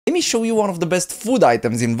let me show you one of the best food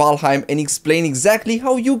items in Valheim and explain exactly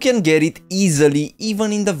how you can get it easily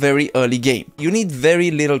even in the very early game. You need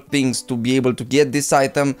very little things to be able to get this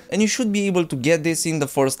item, and you should be able to get this in the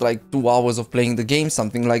first like 2 hours of playing the game,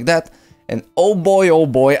 something like that. And oh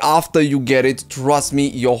boy, after you get it, trust me,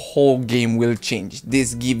 your whole game will change.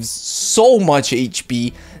 This gives so much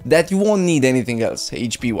HP that you won't need anything else,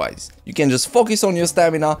 HP wise. You can just focus on your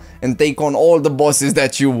stamina and take on all the bosses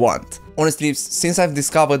that you want. Honestly, since I've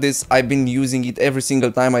discovered this, I've been using it every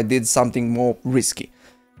single time I did something more risky.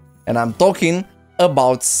 And I'm talking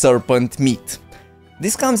about serpent meat.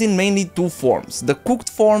 This comes in mainly 2 forms, the cooked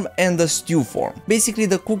form and the stew form. Basically,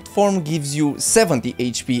 the cooked form gives you 70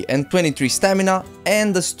 HP and 23 stamina,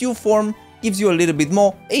 and the stew form gives you a little bit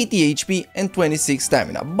more, 80 HP and 26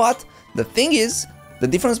 stamina. But the thing is, the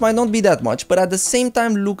difference might not be that much, but at the same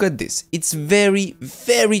time, look at this. It's very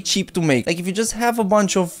cheap to make. Like if you just have a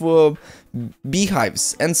bunch of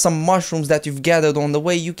beehives and some mushrooms that you've gathered on the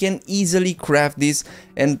way, you can easily craft this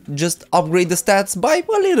and just upgrade the stats by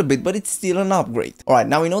a little bit, but it's still an upgrade. Alright,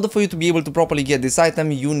 now in order for you to be able to properly get this item,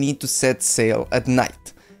 you need to set sail at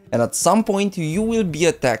night. And at some point you will be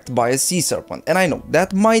attacked by a sea serpent. And I know,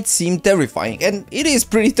 that might seem terrifying, and it is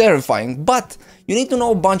pretty terrifying, but you need to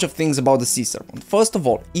know a bunch of things about the sea serpent. First of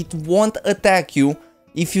all, it won't attack you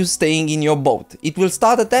if you're staying in your boat. It will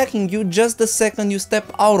start attacking you just the second you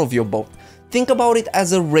step out of your boat. Think about it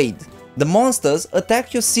as a raid. The monsters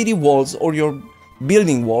attack your city walls or your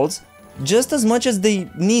building walls just as much as they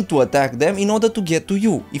need to attack them in order to get to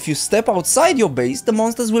you. If you step outside your base, the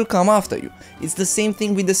monsters will come after you. It's the same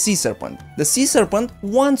thing with the sea serpent. The sea serpent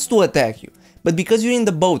wants to attack you, but because you're in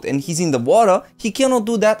the boat and he's in the water, he cannot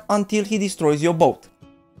do that until he destroys your boat.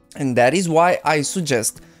 And that is why I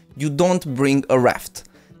suggest you don't bring a raft.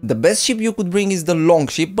 The best ship you could bring is the long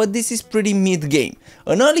ship, but this is pretty mid-game.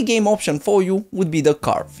 An early game option for you would be the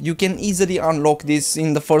carve. You can easily unlock this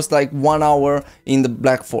in the first like 1 hour in the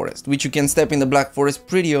Black Forest, which you can step in the Black Forest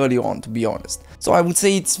pretty early on, to be honest. So I would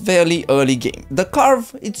say it's fairly early game. The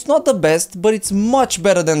carve, it's not the best, but it's much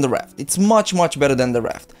better than the raft. It's much better than the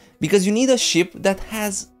raft, because you need a ship that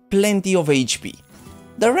has plenty of HP.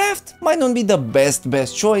 The raft might not be the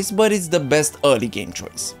best choice, but it's the best early game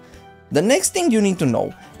choice. The next thing you need to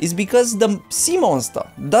know is because the sea monster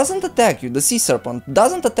doesn't attack you, the sea serpent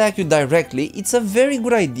doesn't attack you directly, it's a very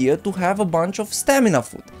good idea to have a bunch of stamina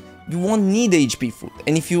food. You won't need HP food,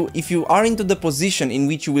 and if you are into the position in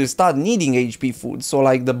which you will start needing HP food, so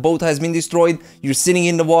like the boat has been destroyed, you're sitting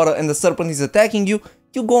in the water and the serpent is attacking you,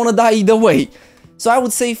 you're gonna die either way. So I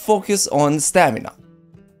would say focus on stamina.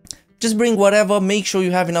 Just bring whatever, make sure you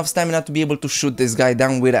have enough stamina to be able to shoot this guy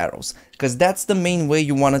down with arrows, because that's the main way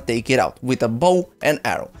you want to take it out, with a bow and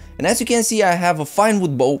arrow. And as you can see, I have a fine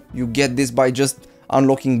wood bow. You get this by just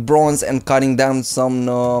unlocking bronze and cutting down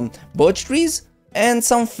some birch trees and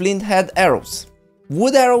some flint head arrows.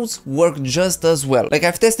 Wood arrows work just as well. Like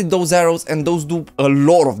I've tested those arrows and those do a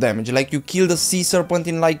lot of damage. Like you kill the sea serpent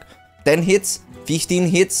in like 10 hits, 15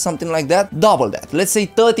 hits, something like that, double that. Let's say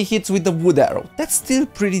 30 hits with the wood arrow. That's still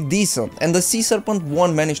pretty decent, and the sea serpent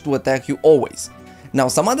won't manage to attack you always. Now,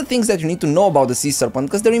 some other things that you need to know about the sea serpent,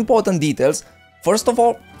 because they're important details. First of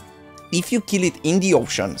all, if you kill it in the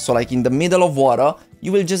ocean, so like in the middle of water,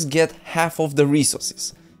 you will just get half of the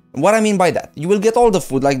resources. What I mean by that, you will get all the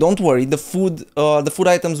food, like don't worry, the food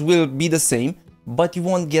items will be the same, but you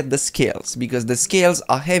won't get the scales, because the scales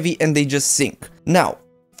are heavy and they just sink. Now,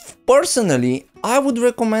 personally, I would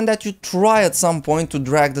recommend that you try at some point to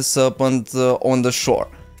drag the serpent on the shore,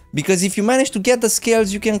 because if you manage to get the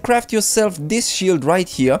scales, you can craft yourself this shield right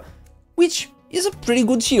here, which is a pretty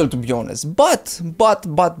good shield, to be honest. But,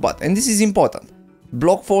 and this is important,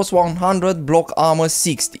 block force 100, block armor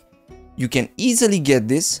 60. You can easily get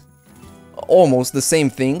this, almost the same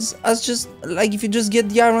things as just like if you just get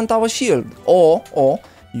the Iron Tower shield, or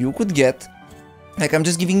you could get, like I'm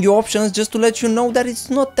just giving you options just to let you know that it's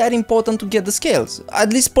not that important to get the scales,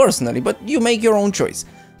 at least personally, but you make your own choice.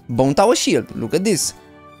 Bone Tower shield, look at this.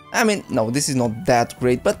 I mean, no, this is not that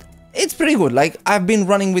great, but it's pretty good. Like I've been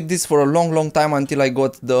running with this for a long time until I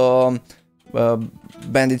got the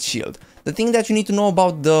bandit shield. The thing that you need to know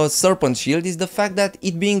about the serpent shield is the fact that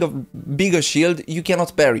it being a bigger shield, you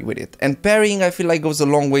cannot parry with it. And parrying, I feel like, goes a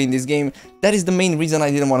long way in this game. That is the main reason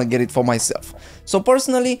I didn't want to get it for myself. So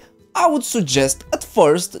personally, I would suggest at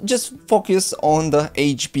first just focus on the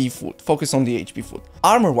HP food. Focus on the HP food.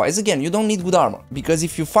 Armor wise, again, you don't need good armor, because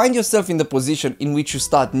if you find yourself in the position in which you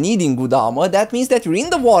start needing good armor, that means that you're in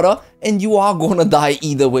the water and you are gonna die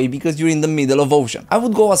either way because you're in the middle of ocean. I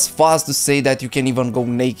would go as far as to say that you can even go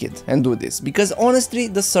naked and do this, because honestly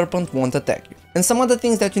the serpent won't attack you. And some other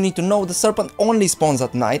things that you need to know, the serpent only spawns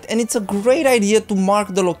at night, and it's a great idea to mark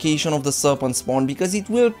the location of the serpent spawn because it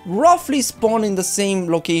will roughly spawn in the same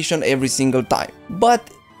location every single time. But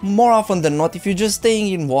more often than not, if you're just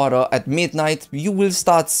staying in water at midnight, you will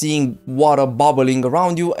start seeing water bubbling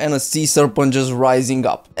around you and a sea serpent just rising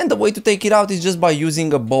up. And the way to take it out is just by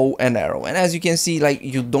using a bow and arrow. And as you can see, like,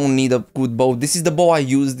 you don't need a good bow. This is the bow I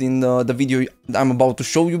used in the video I'm about to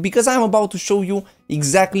show you, because I'm about to show you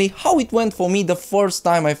exactly how it went for me the first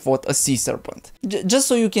time I fought a sea serpent. Just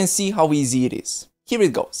so you can see how easy it is. Here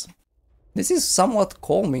it goes. This is somewhat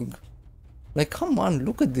calming. Like, come on,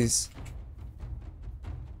 look at this.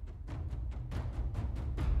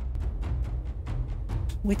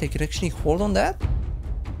 Wait, I can actually hold on that?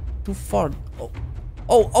 Too far.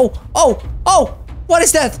 Oh! What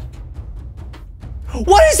is that?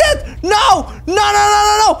 What is that? No! No!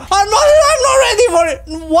 I'm not ready for it!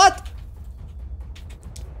 What?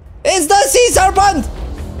 It's the sea serpent!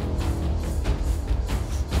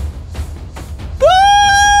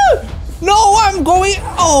 Ah! No, I'm going...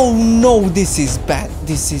 Oh no, this is bad.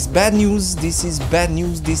 This is bad news. This is bad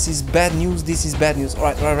news. This is bad news. This is bad news.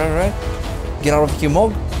 Alright. Get out of here,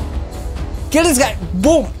 Mog. Kill this guy.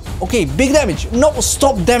 Boom. Okay, big damage. No,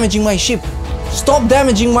 stop damaging my ship. Stop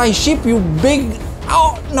damaging my ship, you big...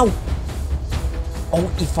 Oh, no. Oh,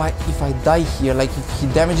 if I die here, like if he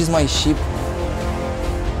damages my ship...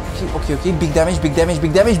 Okay. Big damage.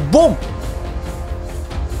 Boom.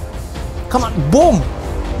 Come on, boom.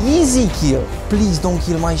 Easy kill. Please don't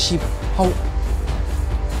kill my ship. How...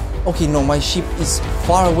 Okay, no, my ship is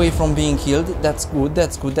far away from being killed. That's good.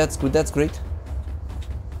 That's great.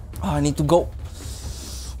 Oh, I need to go.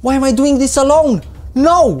 Why am I doing this alone?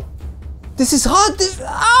 No! This is hard.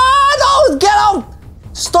 No! Get out!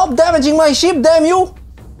 Stop damaging my ship, damn you!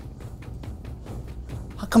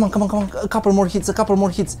 Oh, come on. A couple more hits.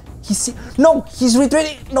 No! He's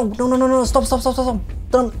retreating. No. Stop.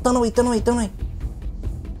 Turn away.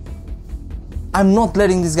 I'm not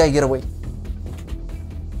letting this guy get away.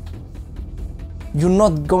 You're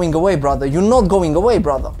not going away, brother.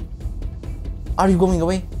 Are you going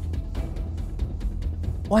away?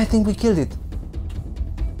 Oh, I think we killed it.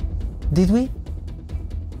 Did we?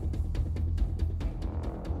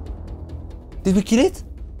 Did we kill it?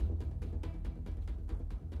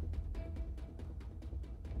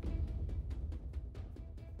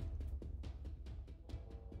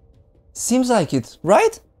 Seems like it,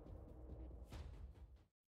 right?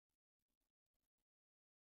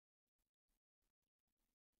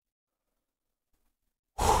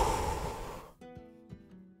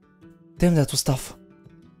 Damn, that was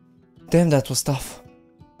tough.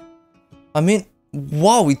 I mean,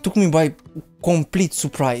 wow, it took me by complete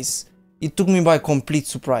surprise.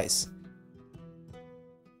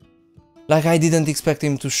 Like, I didn't expect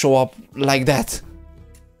him to show up like that.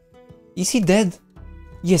 Is he dead?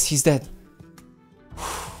 Yes, he's dead.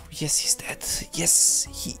 Yes,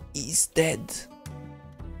 he is dead.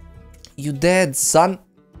 You dead, son?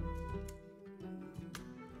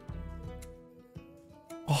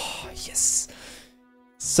 Oh, yes.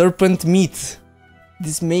 Serpent meat.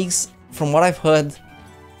 This makes, from what I've heard,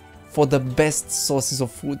 for the best sources of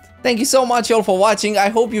food. Thank you so much y'all for watching. I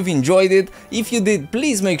hope you've enjoyed it. If you did,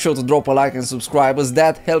 please make sure to drop a like and subscribe, as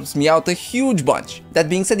that helps me out a huge bunch. That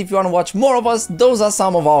being said, if you want to watch more of us, those are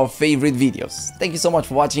some of our favorite videos. Thank you so much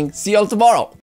for watching. See y'all tomorrow.